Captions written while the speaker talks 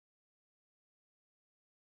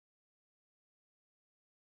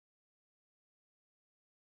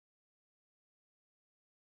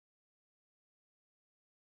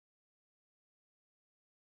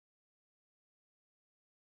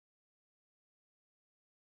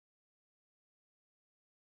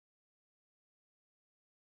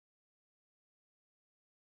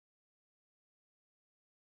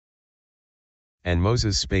And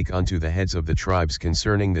Moses spake unto the heads of the tribes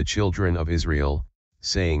concerning the children of Israel,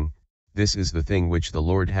 saying, This is the thing which the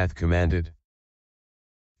Lord hath commanded.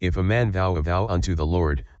 If a man vow a vow unto the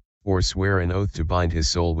Lord, or swear an oath to bind his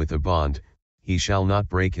soul with a bond, he shall not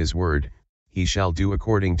break his word, he shall do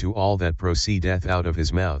according to all that proceedeth out of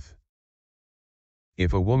his mouth.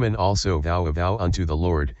 If a woman also vow a vow unto the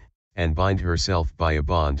Lord, and bind herself by a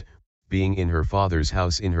bond, being in her father's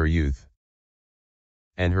house in her youth,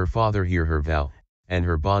 and her father hear her vow, and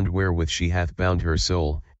her bond wherewith she hath bound her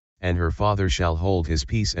soul, and her father shall hold his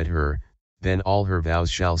peace at her, then all her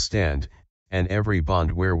vows shall stand, and every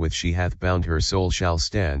bond wherewith she hath bound her soul shall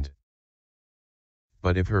stand.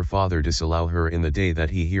 But if her father disallow her in the day that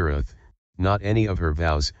he heareth, not any of her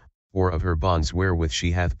vows, or of her bonds wherewith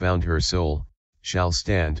she hath bound her soul, shall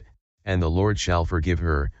stand, and the Lord shall forgive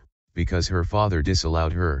her, because her father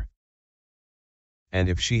disallowed her. And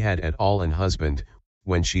if she had at all an husband,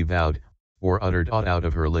 when she vowed, or uttered aught out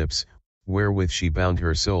of her lips, wherewith she bound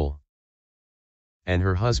her soul, and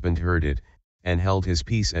her husband heard it, and held his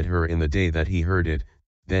peace at her in the day that he heard it,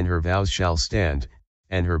 then her vows shall stand,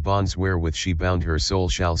 and her bonds wherewith she bound her soul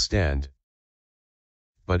shall stand.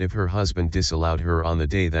 But if her husband disallowed her on the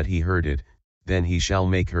day that he heard it, then he shall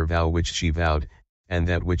make her vow which she vowed, and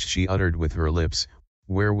that which she uttered with her lips,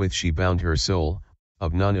 wherewith she bound her soul,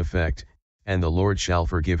 of none effect, and the Lord shall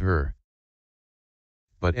forgive her.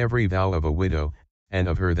 But every vow of a widow, and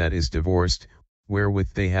of her that is divorced,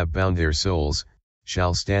 wherewith they have bound their souls,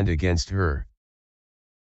 shall stand against her.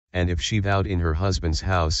 And if she vowed in her husband's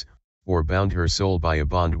house, or bound her soul by a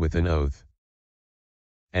bond with an oath,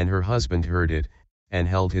 and her husband heard it, and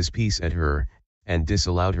held his peace at her, and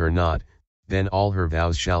disallowed her not, then all her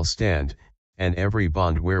vows shall stand, and every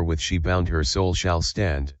bond wherewith she bound her soul shall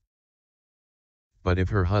stand. But if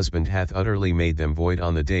her husband hath utterly made them void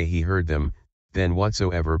on the day he heard them, then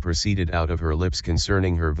whatsoever proceeded out of her lips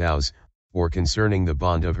concerning her vows, or concerning the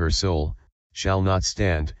bond of her soul, shall not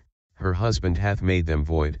stand, her husband hath made them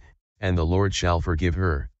void, and the Lord shall forgive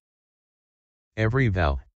her. Every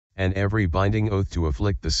vow, and every binding oath to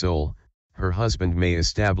afflict the soul, her husband may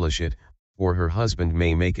establish it, or her husband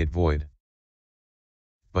may make it void.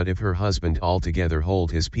 But if her husband altogether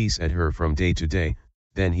hold his peace at her from day to day,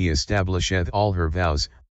 then he establisheth all her vows,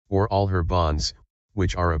 or all her bonds,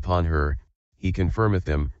 which are upon her, he confirmeth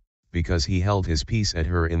them, because he held his peace at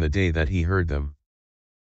her in the day that he heard them.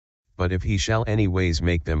 But if he shall any ways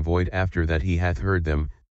make them void after that he hath heard them,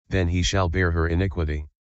 then he shall bear her iniquity.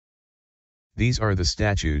 These are the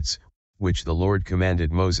statutes, which the Lord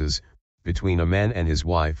commanded Moses, between a man and his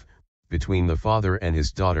wife, between the father and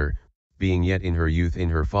his daughter, being yet in her youth in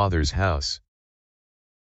her father's house.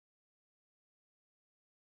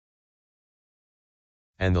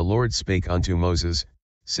 And the Lord spake unto Moses,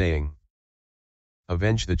 saying,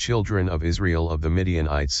 Avenge the children of Israel of the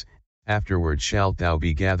Midianites, afterward shalt thou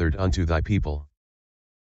be gathered unto thy people.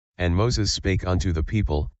 And Moses spake unto the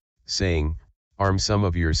people, saying, Arm some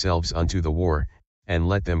of yourselves unto the war, and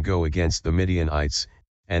let them go against the Midianites,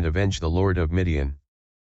 and avenge the Lord of Midian.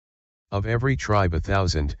 Of every tribe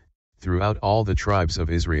 1,000, throughout all the tribes of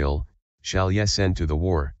Israel, shall ye send to the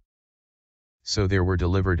war. So there were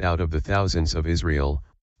delivered out of the thousands of Israel,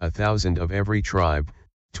 1,000 of every tribe,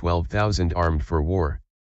 12,000 armed for war.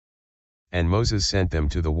 And Moses sent them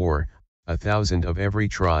to the war, 1,000 of every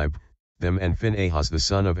tribe, them and Phinehas the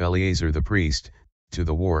son of Eleazar the priest, to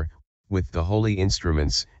the war, with the holy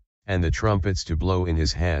instruments, and the trumpets to blow in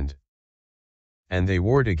his hand. And they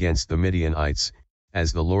warred against the Midianites,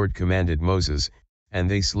 as the Lord commanded Moses, and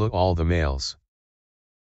they slew all the males.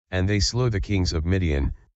 And they slew the kings of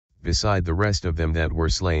Midian, beside the rest of them that were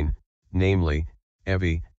slain, namely,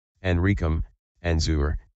 Evi, and Rechem, and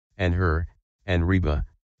Zur, and Hur, and Reba,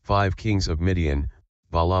 5 kings of Midian.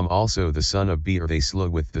 Balaam also the son of Beor they slew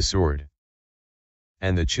with the sword.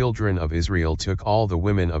 And the children of Israel took all the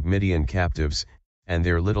women of Midian captives, and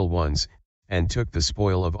their little ones, and took the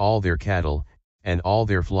spoil of all their cattle, and all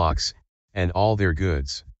their flocks, and all their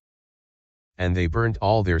goods. And they burnt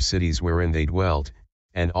all their cities wherein they dwelt,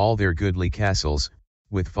 and all their goodly castles,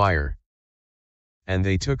 with fire. And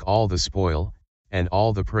they took all the spoil, and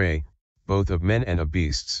all the prey, both of men and of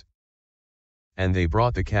beasts. And they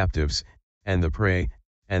brought the captives, and the prey,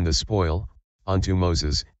 and the spoil, unto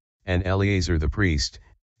Moses, and Eleazar the priest,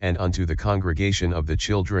 and unto the congregation of the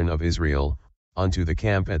children of Israel, unto the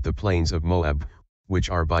camp at the plains of Moab, which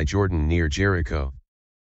are by Jordan near Jericho.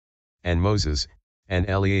 And Moses, and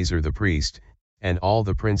Eleazar the priest, and all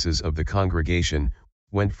the princes of the congregation,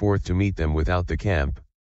 went forth to meet them without the camp.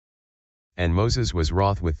 And Moses was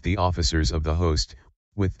wroth with the officers of the host,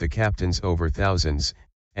 with the captains over thousands,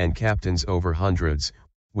 and captains over hundreds,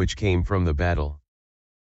 which came from the battle.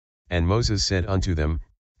 And Moses said unto them,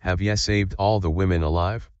 Have ye saved all the women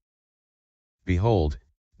alive? Behold,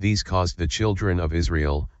 these caused the children of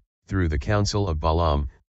Israel, through the counsel of Balaam,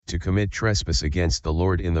 to commit trespass against the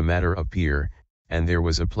Lord in the matter of Peor, and there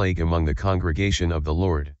was a plague among the congregation of the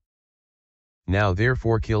Lord. Now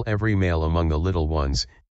therefore kill every male among the little ones,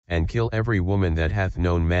 and kill every woman that hath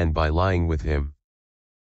known man by lying with him.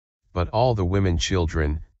 But all the women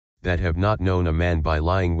children, that have not known a man by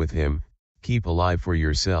lying with him, keep alive for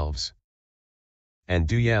yourselves. And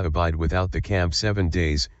do ye abide without the camp 7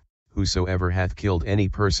 days, whosoever hath killed any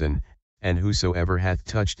person, and whosoever hath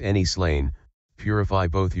touched any slain, purify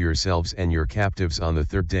both yourselves and your captives on the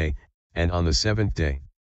 3rd day, and on the 7th day.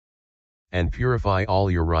 And purify all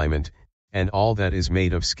your raiment, and all that is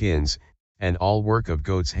made of skins, and all work of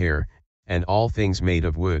goat's hair, and all things made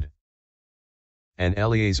of wood. And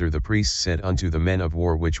Eleazar the priest said unto the men of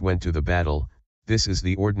war which went to the battle, This is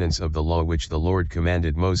the ordinance of the law which the Lord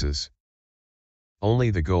commanded Moses.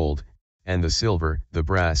 Only the gold, and the silver, the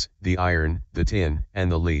brass, the iron, the tin,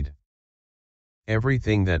 and the lead.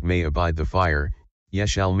 Everything that may abide the fire, ye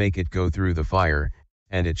shall make it go through the fire,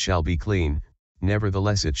 and it shall be clean,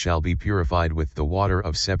 nevertheless it shall be purified with the water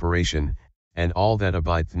of separation, and all that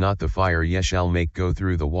abideth not the fire ye shall make go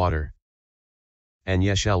through the water. And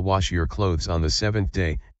ye shall wash your clothes on the 7th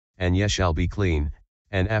day, and ye shall be clean,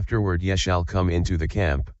 and afterward ye shall come into the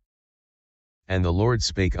camp. And the Lord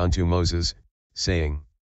spake unto Moses, saying,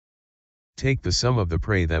 Take the sum of the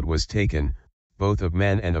prey that was taken, both of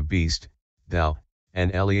man and of beast, thou,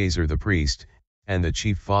 and Eleazar the priest, and the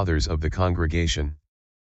chief fathers of the congregation.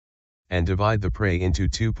 And divide the prey into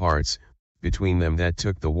 2 parts, between them that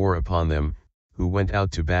took the war upon them, who went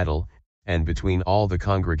out to battle, and between all the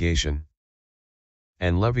congregation.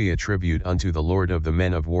 And levy a tribute unto the Lord of the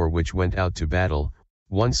men of war which went out to battle,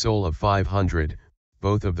 1 soul of 500,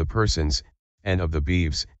 both of the persons, and of the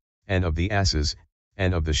beeves, and of the asses,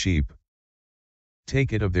 and of the sheep.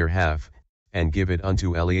 Take it of their half, and give it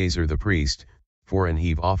unto Eleazar the priest, for an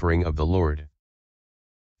heave offering of the Lord.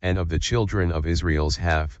 And of the children of Israel's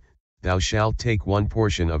half, thou shalt take 1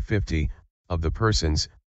 portion of 50, of the persons,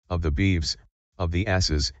 of the beeves, of the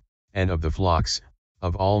asses, and of the flocks,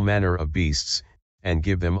 of all manner of beasts, and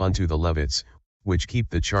give them unto the Levites, which keep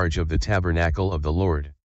the charge of the tabernacle of the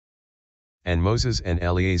Lord. And Moses and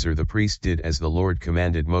Eleazar the priest did as the Lord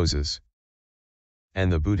commanded Moses.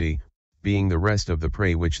 And the booty, being the rest of the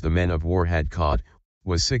prey which the men of war had caught,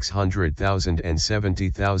 was 600,000 and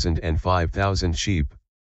 70,000 and 5,000 sheep,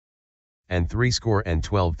 and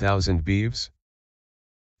 612,000 beeves,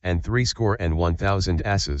 and 61,000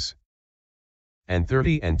 asses, and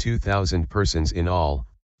 32,000 persons in all,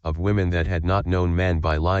 of women that had not known man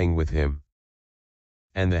by lying with him.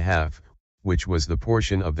 And the half, which was the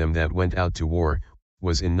portion of them that went out to war,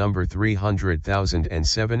 was in number 300,000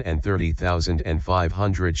 and 37,000 and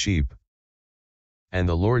 500 sheep. And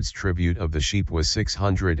the Lord's tribute of the sheep was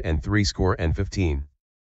 615.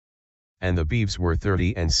 And the beeves were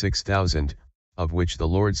 36,000, of which the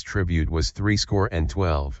Lord's tribute was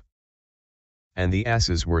 312. And the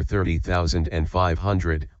asses were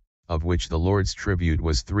 30,500, of which the Lord's tribute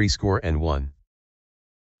was 301.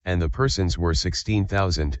 And the persons were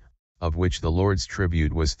 16,000, of which the Lord's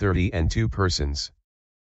tribute was 32 persons.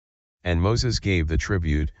 And Moses gave the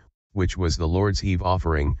tribute, which was the Lord's heave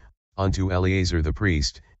offering, unto Eleazar the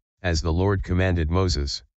priest, as the Lord commanded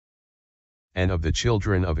Moses. And of the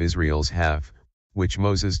children of Israel's half, which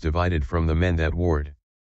Moses divided from the men that warred.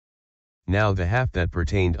 Now the half that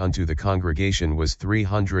pertained unto the congregation was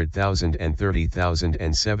 300,000 and 30,000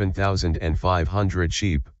 and 7,500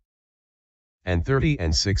 sheep, and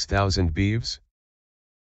 36,000 beeves,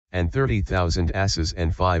 and 30,000 asses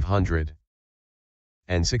and 500,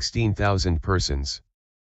 and 16,000 persons.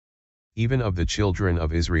 Even of the children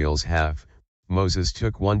of Israel's half, Moses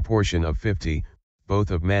took 1 portion of 50,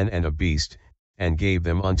 both of man and of beast, and gave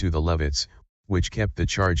them unto the Levites, which kept the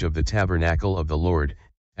charge of the tabernacle of the Lord,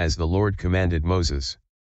 as the Lord commanded Moses.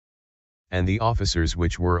 And the officers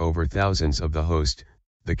which were over thousands of the host,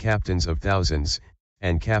 the captains of thousands,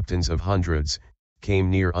 and captains of hundreds, came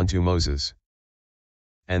near unto Moses.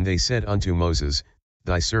 And they said unto Moses,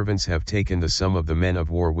 Thy servants have taken the sum of the men of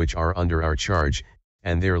war which are under our charge,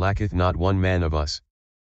 and there lacketh not one man of us.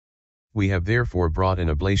 We have therefore brought an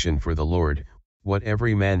oblation for the Lord, what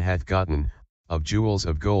every man hath gotten, of jewels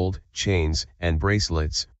of gold, chains, and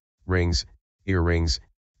bracelets, rings, earrings,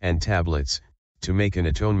 and tablets, to make an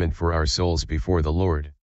atonement for our souls before the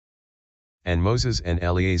Lord. And Moses and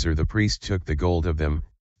Eleazar the priest took the gold of them,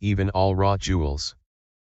 even all wrought jewels.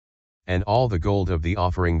 And all the gold of the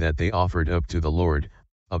offering that they offered up to the Lord,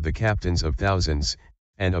 of the captains of thousands,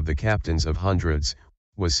 and of the captains of hundreds,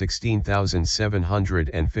 was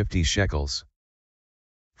 16,750 shekels.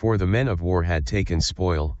 For the men of war had taken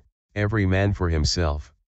spoil, every man for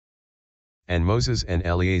himself. And Moses and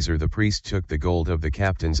Eleazar the priest took the gold of the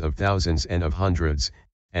captains of thousands and of hundreds,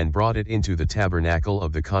 and brought it into the tabernacle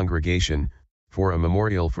of the congregation, for a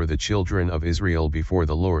memorial for the children of Israel before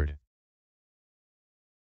the Lord.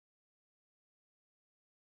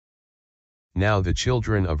 Now the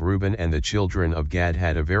children of Reuben and the children of Gad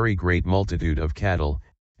had a very great multitude of cattle,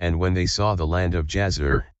 and when they saw the land of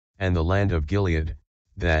Jazer, and the land of Gilead,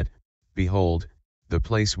 that, behold, the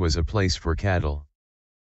place was a place for cattle.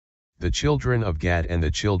 The children of Gad and the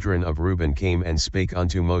children of Reuben came and spake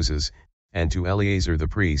unto Moses, and to Eleazar the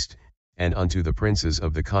priest, and unto the princes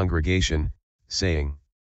of the congregation, saying,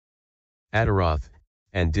 Ataroth,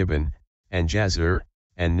 and Dibon, and Jazer,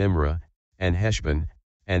 and Nimrah, and Heshbon,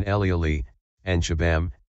 and Elealeh, and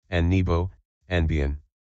Shebam, and Nebo, and Beon.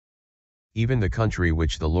 Even the country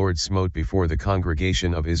which the Lord smote before the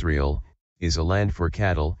congregation of Israel, is a land for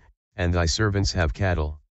cattle, and thy servants have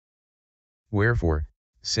cattle. Wherefore,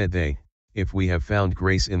 said they, if we have found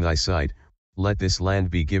grace in thy sight, let this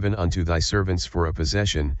land be given unto thy servants for a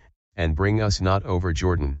possession, and bring us not over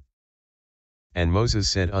Jordan. And Moses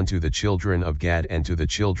said unto the children of Gad and to the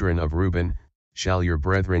children of Reuben, shall your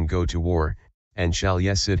brethren go to war, and shall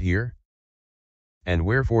ye sit here? And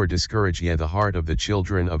wherefore discourage ye the heart of the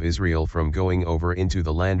children of Israel from going over into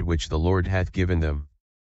the land which the Lord hath given them?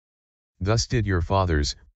 Thus did your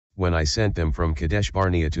fathers, when I sent them from Kadesh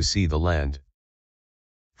Barnea to see the land.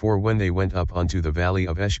 For when they went up unto the valley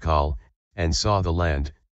of Eshcol, and saw the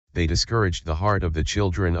land, they discouraged the heart of the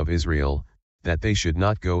children of Israel, that they should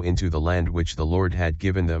not go into the land which the Lord had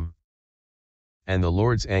given them. And the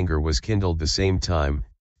Lord's anger was kindled the same time,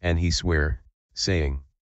 and he sware, saying,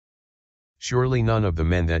 Surely none of the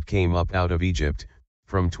men that came up out of Egypt,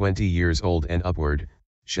 from 20 years old and upward,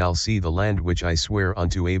 shall see the land which I swear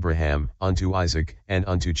unto Abraham, unto Isaac, and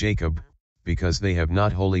unto Jacob, because they have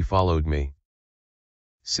not wholly followed me.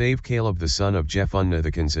 Save Caleb the son of Jephunneh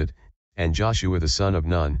the Kenizzite, and Joshua the son of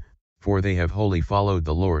Nun, for they have wholly followed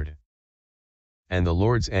the Lord. And the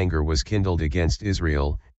Lord's anger was kindled against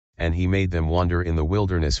Israel, and he made them wander in the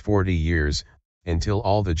wilderness 40 years, until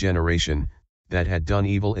all the generation, that had done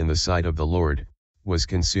evil in the sight of the Lord, was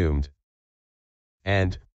consumed.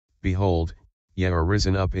 And, behold, ye are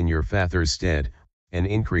risen up in your fathers' stead, an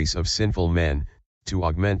increase of sinful men, to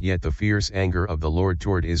augment yet the fierce anger of the Lord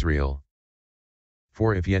toward Israel.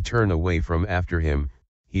 For if ye turn away from after him,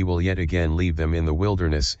 he will yet again leave them in the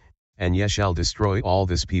wilderness, and ye shall destroy all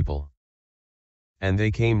this people. And they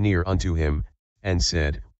came near unto him, and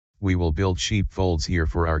said, We will build sheepfolds here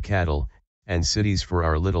for our cattle, and cities for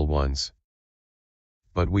our little ones.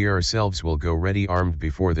 But we ourselves will go ready armed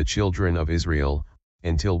before the children of Israel,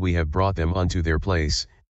 until we have brought them unto their place,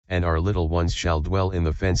 and our little ones shall dwell in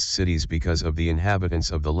the fenced cities because of the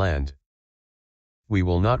inhabitants of the land. We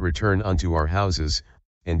will not return unto our houses,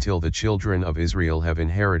 until the children of Israel have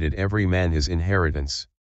inherited every man his inheritance.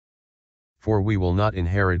 For we will not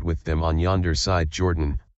inherit with them on yonder side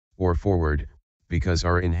Jordan, or forward, because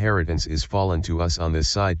our inheritance is fallen to us on this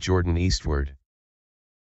side Jordan eastward.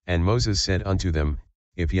 And Moses said unto them,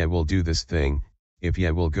 If ye will do this thing, if ye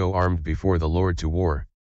will go armed before the Lord to war,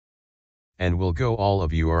 and will go all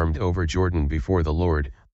of you armed over Jordan before the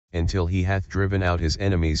Lord, until he hath driven out his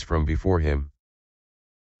enemies from before him,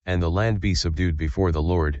 and the land be subdued before the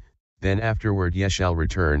Lord, then afterward ye shall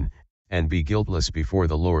return, and be guiltless before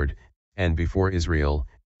the Lord, and before Israel,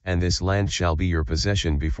 and this land shall be your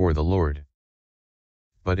possession before the Lord.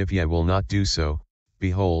 But if ye will not do so,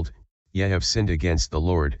 behold, ye have sinned against the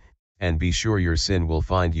Lord, and be sure your sin will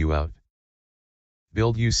find you out.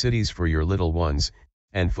 Build you cities for your little ones,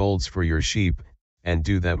 and folds for your sheep, and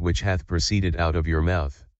do that which hath proceeded out of your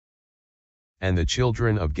mouth. And the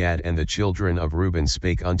children of Gad and the children of Reuben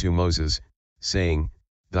spake unto Moses, saying,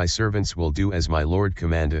 Thy servants will do as my Lord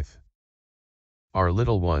commandeth. Our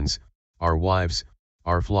little ones, our wives,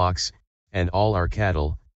 our flocks, and all our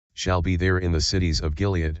cattle, shall be there in the cities of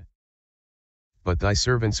Gilead. But thy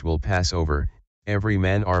servants will pass over, every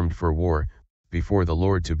man armed for war, before the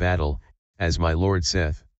Lord to battle, as my Lord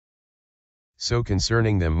saith. So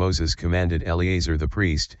concerning them Moses commanded Eleazar the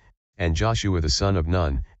priest, and Joshua the son of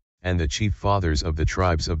Nun, and the chief fathers of the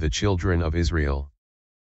tribes of the children of Israel.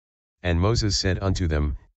 And Moses said unto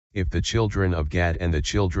them, If the children of Gad and the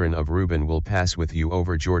children of Reuben will pass with you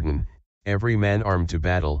over Jordan, every man armed to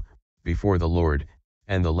battle, before the Lord,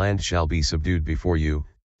 and the land shall be subdued before you,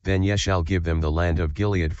 then ye shall give them the land of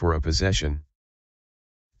Gilead for a possession.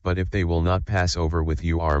 But if they will not pass over with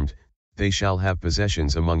you armed, they shall have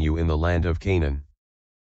possessions among you in the land of Canaan.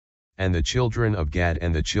 And the children of Gad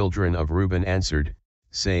and the children of Reuben answered,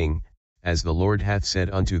 saying, As the Lord hath said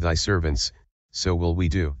unto thy servants, so will we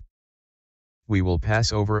do. We will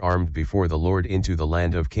pass over armed before the Lord into the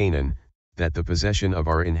land of Canaan, that the possession of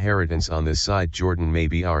our inheritance on this side Jordan may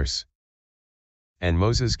be ours. And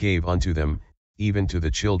Moses gave unto them, even to the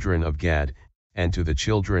children of Gad, and to the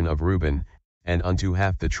children of Reuben, and unto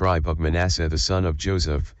half the tribe of Manasseh the son of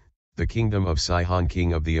Joseph, the kingdom of Sihon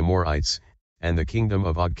king of the Amorites, and the kingdom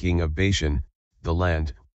of Og king of Bashan, the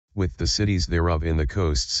land, with the cities thereof in the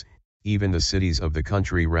coasts, even the cities of the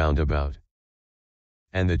country round about.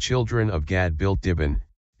 And the children of Gad built Dibon,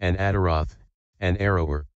 and Ataroth, and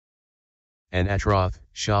Aroer, and Atroth,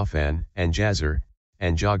 Shaphan, and Jazer,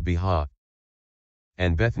 and Jogbehah,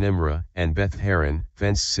 and Beth Nimrah, and Beth Haran,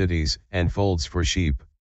 fenced cities, and folds for sheep.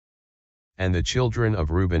 And the children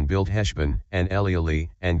of Reuben built Heshbon, and Elealeh,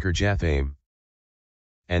 and Kirjathaim,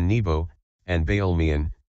 and Nebo, and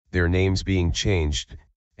Baalmeon, their names being changed,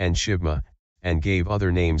 and Shibmah, and gave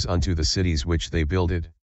other names unto the cities which they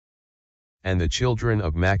builded. And the children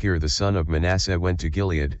of Machir the son of Manasseh went to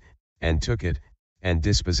Gilead, and took it, and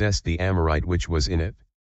dispossessed the Amorite which was in it.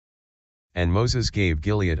 And Moses gave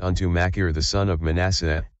Gilead unto Machir the son of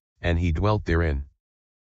Manasseh, and he dwelt therein.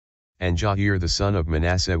 And Jair the son of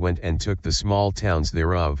Manasseh went and took the small towns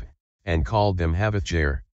thereof, and called them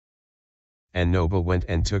Havothjair. And Nobah went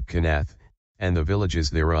and took Kenath, and the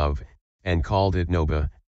villages thereof, and called it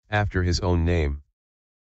Nobah, after his own name.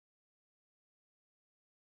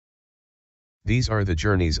 These are the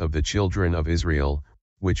journeys of the children of Israel,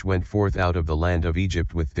 which went forth out of the land of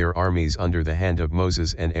Egypt with their armies under the hand of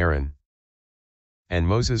Moses and Aaron. And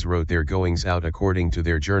Moses wrote their goings out according to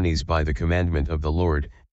their journeys by the commandment of the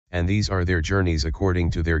Lord, and these are their journeys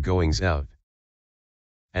according to their goings out.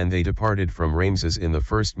 And they departed from Ramses in the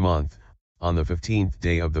first month, on the 15th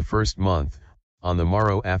day of the first month, on the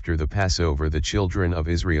morrow after the Passover the children of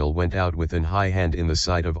Israel went out with an high hand in the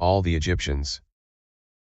sight of all the Egyptians.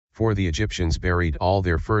 For the Egyptians buried all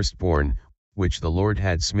their firstborn, which the Lord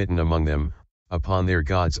had smitten among them, upon their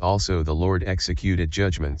gods also the Lord executed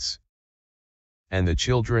judgments. And the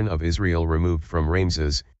children of Israel removed from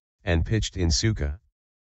Ramses, and pitched in Sukkah.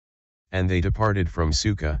 And they departed from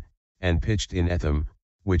Sukkah, and pitched in Etham,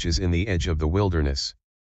 which is in the edge of the wilderness.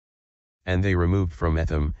 And they removed from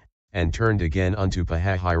Etham, and turned again unto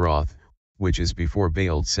Pahahiroth, which is before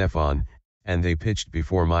Baal-Zephon, and they pitched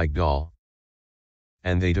before Migdol.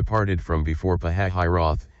 And they departed from before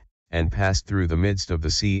Pahahiroth, and passed through the midst of the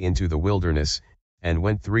sea into the wilderness, and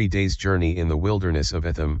went 3 days' journey in the wilderness of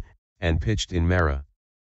Etham, and pitched in Marah.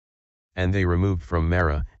 And they removed from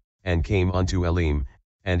Marah, and came unto Elim,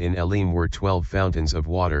 and in Elim were 12 fountains of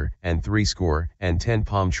water, and 70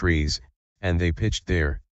 palm trees, and they pitched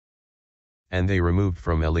there. And they removed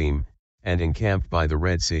from Elim, and encamped by the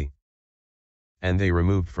Red Sea. And they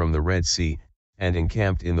removed from the Red Sea, and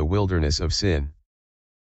encamped in the wilderness of Sin.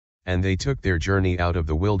 And they took their journey out of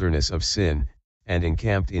the wilderness of Sin, and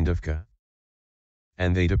encamped in Dophkah.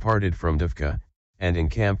 And they departed from Dophkah, and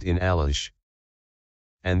encamped in Alash.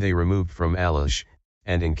 And they removed from Alash,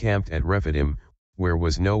 and encamped at Rephidim, where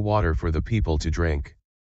was no water for the people to drink.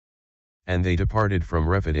 And they departed from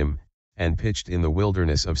Rephidim, and pitched in the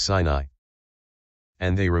wilderness of Sinai.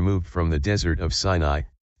 And they removed from the desert of Sinai,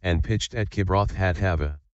 and pitched at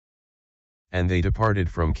Kibroth-Hattaavah. And they departed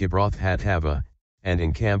from Kibroth-Hattaavah, and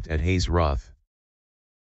encamped at Hazeroth.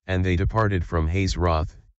 And they departed from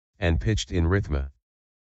Hazeroth, and pitched in Rithmah.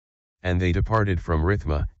 And they departed from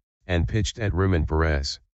Rithmah, and pitched at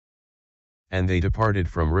Rimmon-Perez. And they departed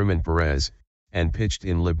from Rimmon-Perez, and pitched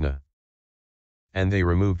in Libnah. And they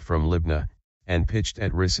removed from Libnah, and pitched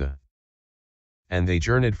at Rissah. And they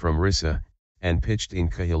journeyed from Rissah, and pitched in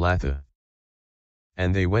Kehelatha.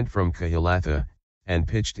 And they went from Kehelatha, and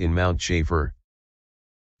pitched in Mount Shapher.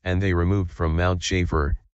 And they removed from Mount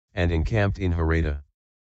Shapher, and encamped in Harada.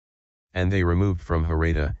 And they removed from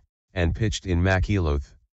Harada, and pitched in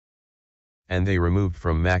Makheloth. And they removed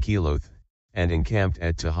from Makheloth, and encamped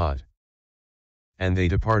at Tahat. And they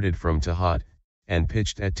departed from Tahat, and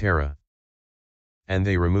pitched at Terah. And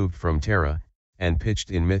they removed from Terah, and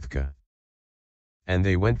pitched in Mithkah. And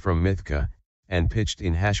they went from Mithkah, and pitched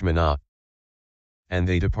in Hashmanah. And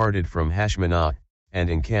they departed from Hashmanah, and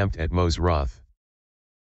encamped at Mosroth.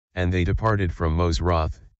 And they departed from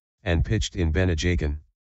Mosroth, and pitched in Benajacan.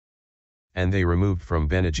 And they removed from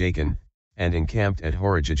Benajacan, and encamped at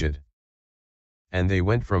Horajijid. And they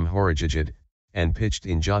went from Horajijid, and pitched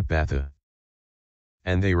in Jotbatha.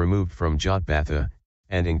 And they removed from Jotbatha,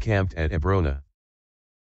 and encamped at Ebrona.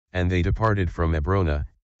 And they departed from Ebrona,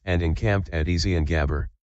 and encamped at Ezion-Gaber.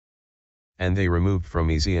 And they removed from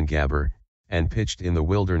Ezion-Gaber, and pitched in the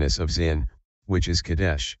wilderness of Zin, which is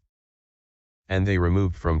Kadesh. And they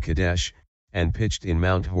removed from Kadesh, and pitched in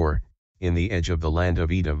Mount Hor, in the edge of the land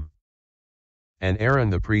of Edom. And Aaron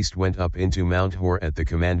the priest went up into Mount Hor at the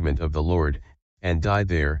commandment of the Lord, and died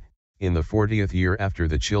there, in the 40th year after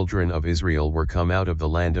the children of Israel were come out of the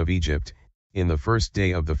land of Egypt, in the first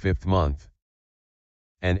day of the 5th month.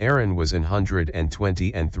 And Aaron was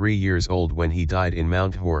 123 years old when he died in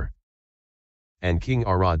Mount Hor. And King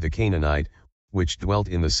Arad the Canaanite, which dwelt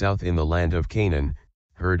in the south in the land of Canaan,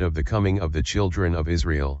 heard of the coming of the children of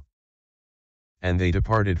Israel. And they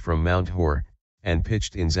departed from Mount Hor, and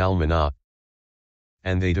pitched in Zalmanah.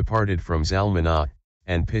 And they departed from Zalmanah,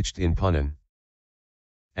 and pitched in Punon.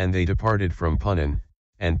 And they departed from Punon,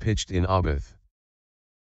 and pitched in Abath.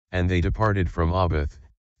 And they departed from Abath,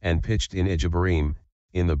 and pitched in Ijebarim,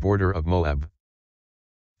 in the border of Moab.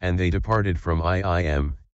 And they departed from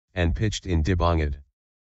Iim, and pitched in Dibongad.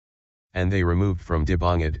 And they removed from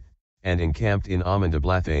Dibongad, and encamped in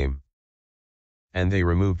Ammon-Diblathaim. And they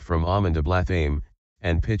removed from Ammon-Diblathaim,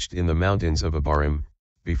 and pitched in the mountains of Abarim,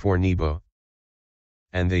 before Nebo.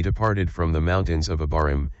 And they departed from the mountains of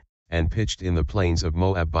Abarim, and pitched in the plains of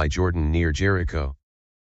Moab by Jordan near Jericho.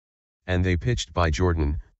 And they pitched by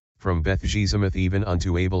Jordan, from Beth-Jezimoth even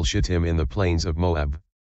unto Abel-Shittim in the plains of Moab.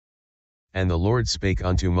 And the Lord spake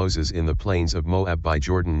unto Moses in the plains of Moab by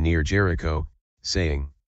Jordan near Jericho, saying,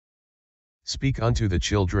 Speak unto the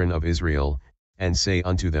children of Israel, and say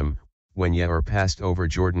unto them, when ye are passed over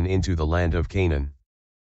Jordan into the land of Canaan.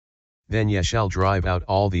 Then ye shall drive out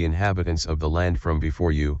all the inhabitants of the land from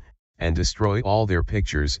before you, and destroy all their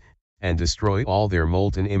pictures, and destroy all their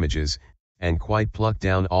molten images, and quite pluck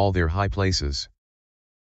down all their high places.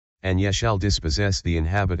 And ye shall dispossess the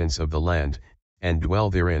inhabitants of the land, and dwell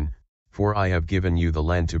therein, for I have given you the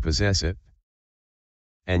land to possess it.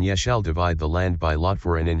 And ye shall divide the land by lot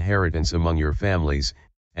for an inheritance among your families,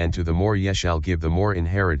 and to the more ye shall give the more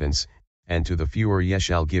inheritance, and to the fewer ye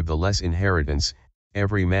shall give the less inheritance.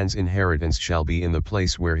 Every man's inheritance shall be in the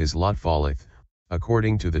place where his lot falleth,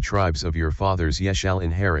 according to the tribes of your fathers ye shall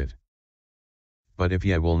inherit. But if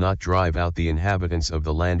ye will not drive out the inhabitants of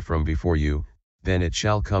the land from before you, then it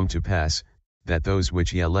shall come to pass, that those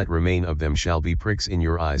which ye let remain of them shall be pricks in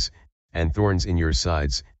your eyes, and thorns in your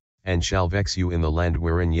sides, and shall vex you in the land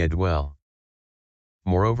wherein ye dwell.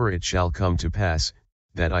 Moreover it shall come to pass,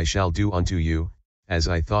 that I shall do unto you, as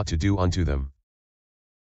I thought to do unto them.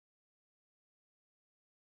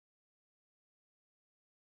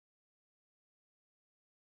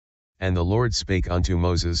 And the Lord spake unto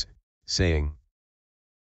Moses, saying,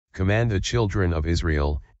 Command the children of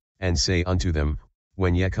Israel, and say unto them,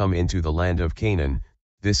 when ye come into the land of Canaan,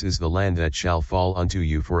 this is the land that shall fall unto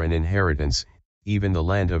you for an inheritance, even the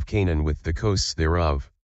land of Canaan with the coasts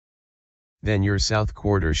thereof. Then your south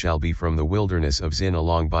quarter shall be from the wilderness of Zin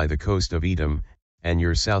along by the coast of Edom, and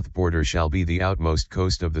your south border shall be the outmost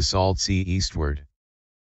coast of the salt sea eastward.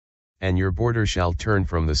 And your border shall turn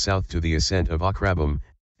from the south to the ascent of Akrabim,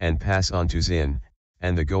 and pass on to Zin,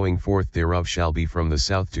 and the going forth thereof shall be from the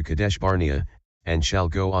south to Kadesh Barnea, and shall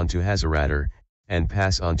go on to Hazeradar, and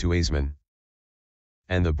pass on to Asmon.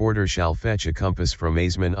 And the border shall fetch a compass from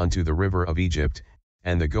Asmon unto the river of Egypt,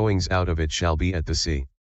 and the goings out of it shall be at the sea.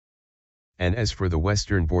 And as for the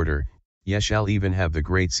western border, ye shall even have the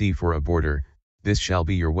great sea for a border, this shall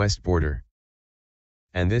be your west border.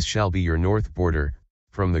 And this shall be your north border,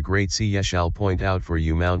 from the great sea ye shall point out for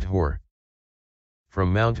you Mount Hor.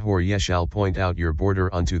 From Mount Hor ye shall point out your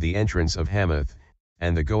border unto the entrance of Hamath,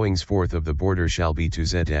 and the goings forth of the border shall be to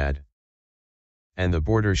Zedad. And the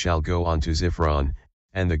border shall go on to Ziphron,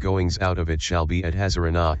 and the goings out of it shall be at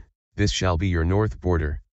Hazaranah, this shall be your north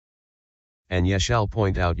border. And ye shall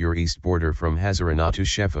point out your east border from Hazaranah to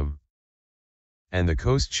Shephem. And the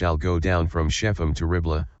coast shall go down from Shephem to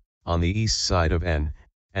Riblah, on the east side of En,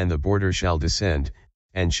 and the border shall descend,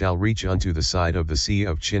 and shall reach unto the side of the sea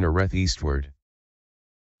of Chinnereth eastward.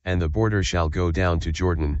 And the border shall go down to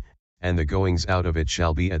Jordan, and the goings out of it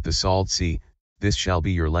shall be at the salt sea, this shall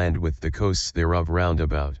be your land with the coasts thereof round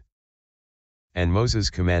about. And Moses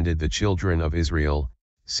commanded the children of Israel,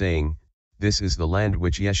 saying, This is the land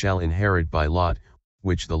which ye shall inherit by lot,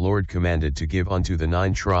 which the Lord commanded to give unto the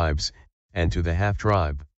 9 tribes, and to the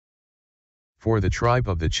half-tribe. For the tribe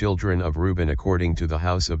of the children of Reuben according to the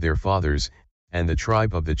house of their fathers, and the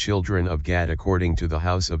tribe of the children of Gad according to the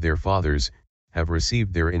house of their fathers, have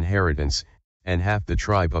received their inheritance, and half the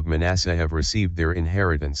tribe of Manasseh have received their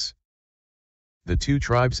inheritance. The 2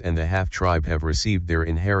 tribes and the half-tribe have received their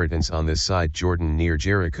inheritance on this side Jordan near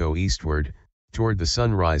Jericho eastward, toward the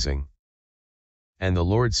sun rising. And the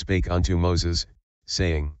Lord spake unto Moses,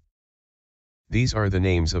 saying, These are the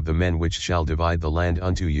names of the men which shall divide the land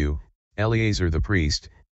unto you, Eleazar the priest,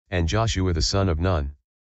 and Joshua the son of Nun.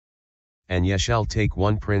 And ye shall take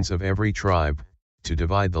one prince of every tribe, to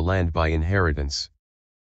divide the land by inheritance.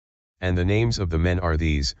 And the names of the men are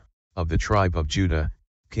these: of the tribe of Judah,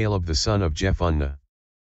 Caleb the son of Jephunneh.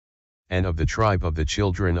 And of the tribe of the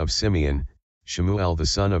children of Simeon, Shemuel the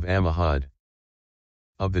son of Ammihud.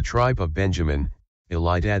 Of the tribe of Benjamin,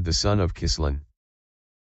 Elidad the son of Kislon.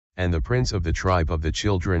 And the prince of the tribe of the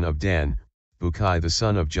children of Dan, Bukai the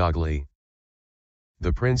son of Jogli.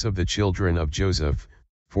 The prince of the children of Joseph,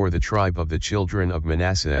 for the tribe of the children of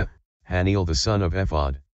Manasseh, Haniel the son of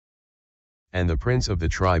Ephod. And the prince of the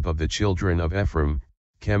tribe of the children of Ephraim,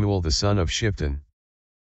 Kemuel the son of Shiftan.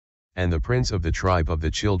 And the prince of the tribe of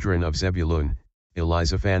the children of Zebulun,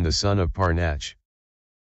 Elizaphan the son of Parnach.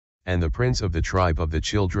 And the prince of the tribe of the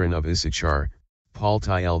children of Issachar,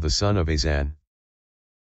 Paltiel the son of Azan.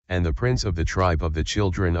 And the prince of the tribe of the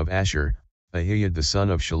children of Asher, Ahiyad the son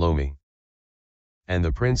of Shalomi. And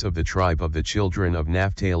the prince of the tribe of the children of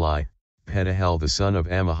Naphtali, Pedahel the son of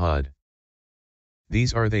Ammihud.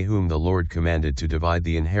 These are they whom the Lord commanded to divide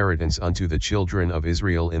the inheritance unto the children of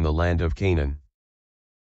Israel in the land of Canaan.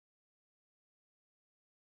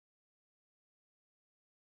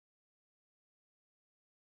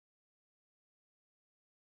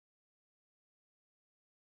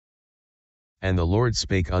 And the Lord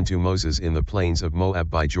spake unto Moses in the plains of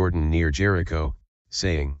Moab by Jordan near Jericho,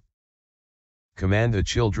 saying, Command the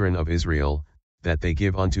children of Israel, that they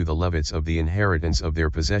give unto the Levites of the inheritance of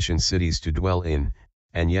their possession cities to dwell in,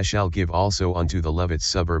 and ye shall give also unto the Levites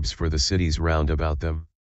suburbs for the cities round about them.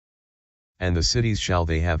 And the cities shall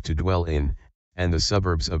they have to dwell in, and the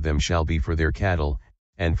suburbs of them shall be for their cattle,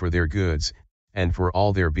 and for their goods, and for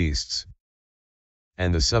all their beasts.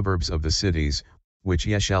 And the suburbs of the cities, which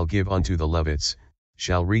ye shall give unto the Levites,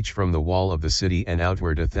 shall reach from the wall of the city and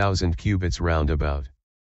outward 1,000 cubits round about.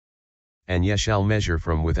 And ye shall measure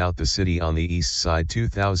from without the city on the east side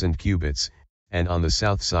 2,000 cubits, and on the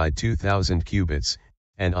south side 2,000 cubits,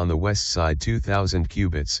 and on the west side 2,000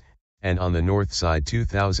 cubits, and on the north side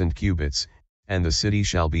 2,000 cubits, and the city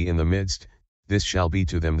shall be in the midst. This shall be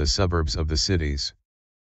to them the suburbs of the cities.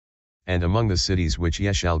 And among the cities which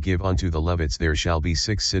ye shall give unto the Levites there shall be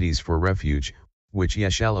 6 cities for refuge, which ye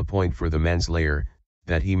shall appoint for the manslayer,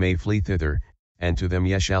 that he may flee thither, and to them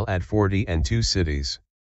ye shall add 42 cities.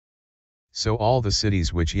 So all the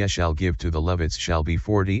cities which ye shall give to the Levites shall be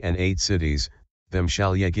 48 cities, them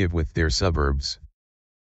shall ye give with their suburbs.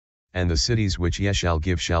 And the cities which ye shall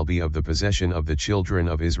give shall be of the possession of the children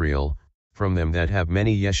of Israel. From them that have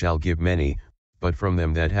many ye shall give many, but from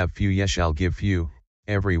them that have few ye shall give few.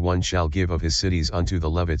 Every one shall give of his cities unto the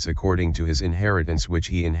Levites according to his inheritance which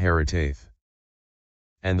he inheriteth.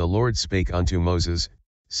 And the Lord spake unto Moses,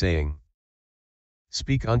 saying,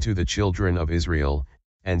 Speak unto the children of Israel,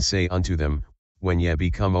 and say unto them, When ye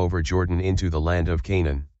be come over Jordan into the land of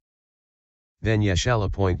Canaan, then ye shall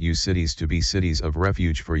appoint you cities to be cities of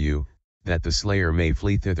refuge for you, that the slayer may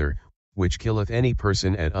flee thither, which killeth any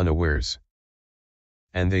person at unawares.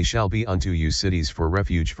 And they shall be unto you cities for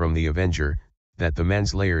refuge from the avenger, that the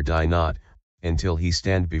manslayer die not, until he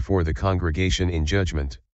stand before the congregation in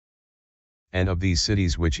judgment. And of these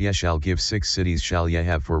cities which ye shall give 6 cities shall ye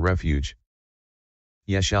have for refuge.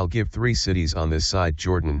 Ye shall give 3 cities on this side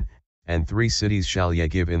Jordan, and 3 cities shall ye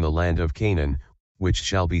give in the land of Canaan, which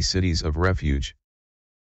shall be cities of refuge.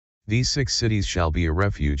 These 6 cities shall be a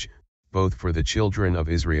refuge, both for the children of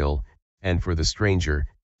Israel, and for the stranger,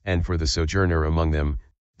 and for the sojourner among them,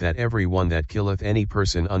 that every one that killeth any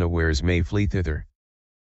person unawares may flee thither.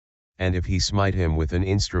 And if he smite him with an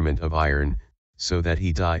instrument of iron, so that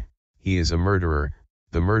he die, he is a murderer,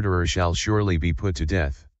 the murderer shall surely be put to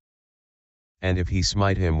death. And if he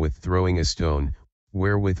smite him with throwing a stone,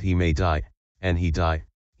 wherewith he may die, and he die,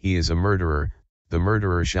 he is a murderer, the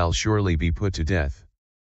murderer shall surely be put to death.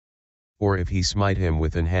 Or if he smite him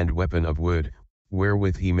with an hand weapon of wood,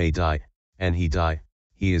 wherewith he may die, and he die,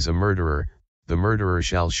 he is a murderer, the murderer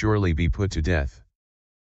shall surely be put to death.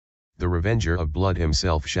 The revenger of blood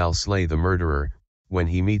himself shall slay the murderer, when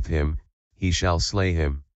he meet him, he shall slay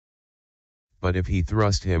him. But if he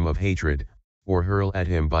thrust him of hatred, or hurl at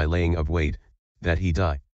him by laying of weight, that he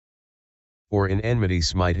die, or in enmity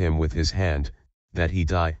smite him with his hand, that he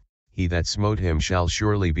die, he that smote him shall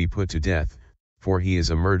surely be put to death, for he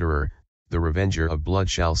is a murderer, the revenger of blood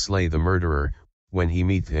shall slay the murderer, when he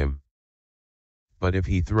meet him. But if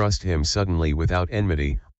he thrust him suddenly without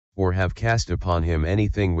enmity, or have cast upon him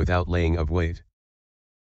anything without laying of weight,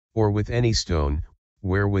 or with any stone,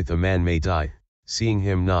 wherewith a man may die, seeing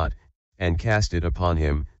him not, and cast it upon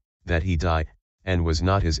him, that he die, and was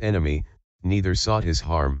not his enemy, neither sought his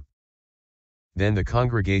harm. Then the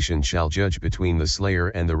congregation shall judge between the slayer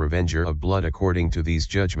and the revenger of blood according to these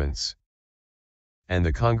judgments. And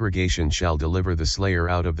the congregation shall deliver the slayer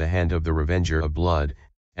out of the hand of the revenger of blood,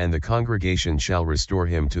 and the congregation shall restore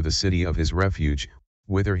him to the city of his refuge,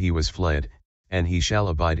 whither he was fled, and he shall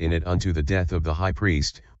abide in it unto the death of the high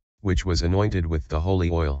priest, which was anointed with the holy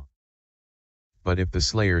oil. But if the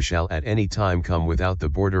slayer shall at any time come without the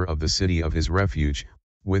border of the city of his refuge,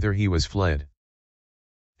 whither he was fled,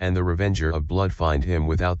 and the revenger of blood find him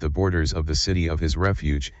without the borders of the city of his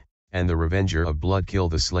refuge, and the revenger of blood kill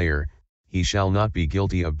the slayer, he shall not be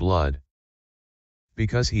guilty of blood,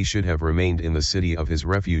 because he should have remained in the city of his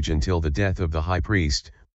refuge until the death of the high priest,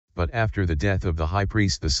 but after the death of the high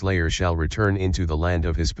priest the slayer shall return into the land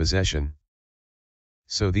of his possession.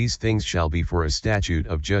 So these things shall be for a statute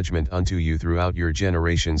of judgment unto you throughout your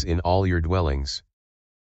generations in all your dwellings.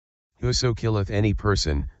 Whoso killeth any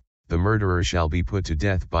person, the murderer shall be put to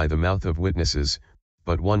death by the mouth of witnesses,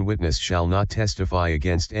 but one witness shall not testify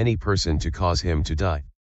against any person to cause him to die.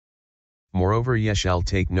 Moreover, ye shall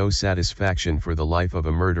take no satisfaction for the life of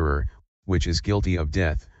a murderer, which is guilty of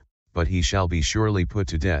death, but he shall be surely put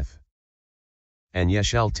to death. And ye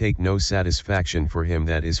shall take no satisfaction for him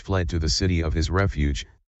that is fled to the city of his refuge,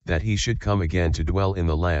 that he should come again to dwell in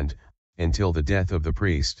the land, until the death of the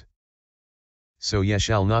priest. So ye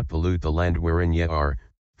shall not pollute the land wherein ye are,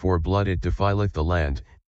 for blood it defileth the land,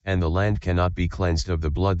 and the land cannot be cleansed of the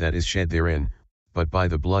blood that is shed therein, but by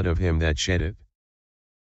the blood of him that shed it.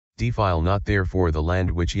 Defile not therefore the land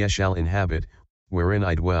which ye shall inhabit, wherein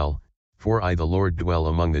I dwell, for I the Lord dwell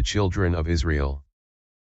among the children of Israel.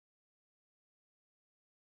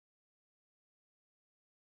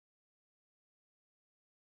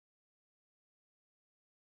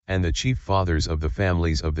 And the chief fathers of the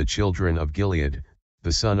families of the children of Gilead,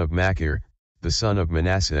 the son of Machir, the son of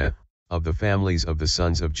Manasseh, of the families of the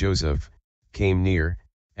sons of Joseph, came near,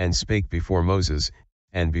 and spake before Moses,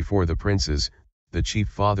 and before the princes, the chief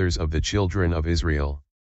fathers of the children of Israel.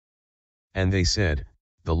 And they said,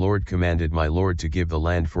 The Lord commanded my Lord to give the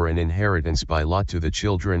land for an inheritance by lot to the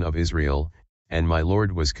children of Israel, and my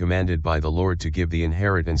Lord was commanded by the Lord to give the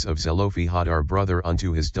inheritance of Zelophehad our brother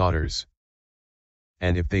unto his daughters.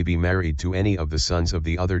 And if they be married to any of the sons of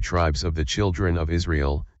the other tribes of the children of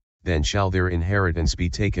Israel, then shall their inheritance be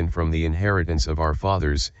taken from the inheritance of our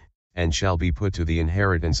fathers, and shall be put to the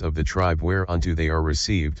inheritance of the tribe whereunto they are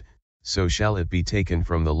received, so shall it be taken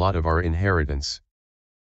from the lot of our inheritance.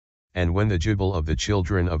 And when the jubile of the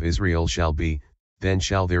children of Israel shall be, then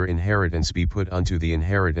shall their inheritance be put unto the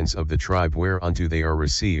inheritance of the tribe whereunto they are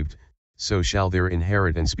received, so shall their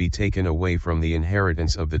inheritance be taken away from the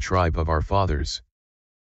inheritance of the tribe of our fathers.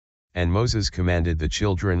 And Moses commanded the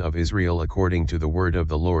children of Israel according to the word of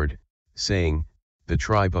the Lord, saying, The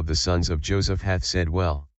tribe of the sons of Joseph hath said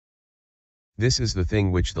well. This is the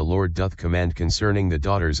thing which the Lord doth command concerning the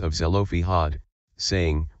daughters of Zelophehad,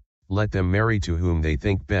 saying, Let them marry to whom they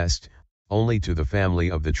think best, only to the family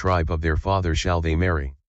of the tribe of their father shall they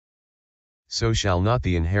marry. So shall not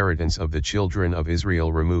the inheritance of the children of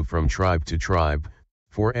Israel remove from tribe to tribe,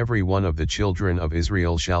 for every one of the children of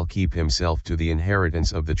Israel shall keep himself to the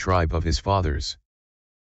inheritance of the tribe of his fathers.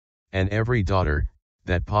 And every daughter,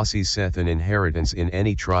 that possesseth an inheritance in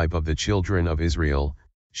any tribe of the children of Israel,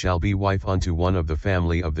 shall be wife unto one of the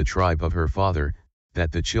family of the tribe of her father,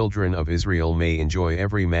 that the children of Israel may enjoy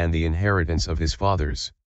every man the inheritance of his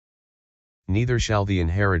fathers. Neither shall the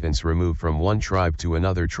inheritance remove from one tribe to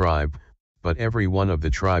another tribe, but every one of the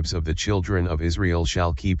tribes of the children of Israel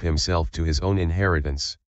shall keep himself to his own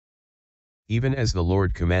inheritance. Even as the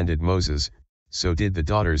Lord commanded Moses, so did the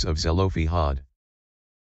daughters of Zelophehad.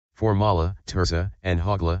 For Mahlah, Tirzah, and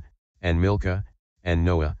Hoglah, and Milcah, and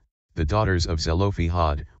Noah, the daughters of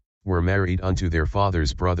Zelophehad, were married unto their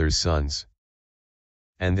father's brothers' sons.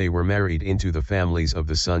 And they were married into the families of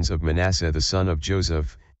the sons of Manasseh the son of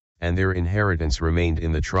Joseph, and their inheritance remained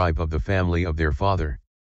in the tribe of the family of their father.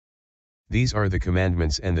 These are the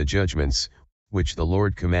commandments and the judgments, which the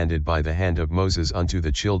Lord commanded by the hand of Moses unto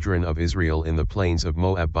the children of Israel in the plains of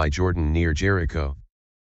Moab by Jordan near Jericho.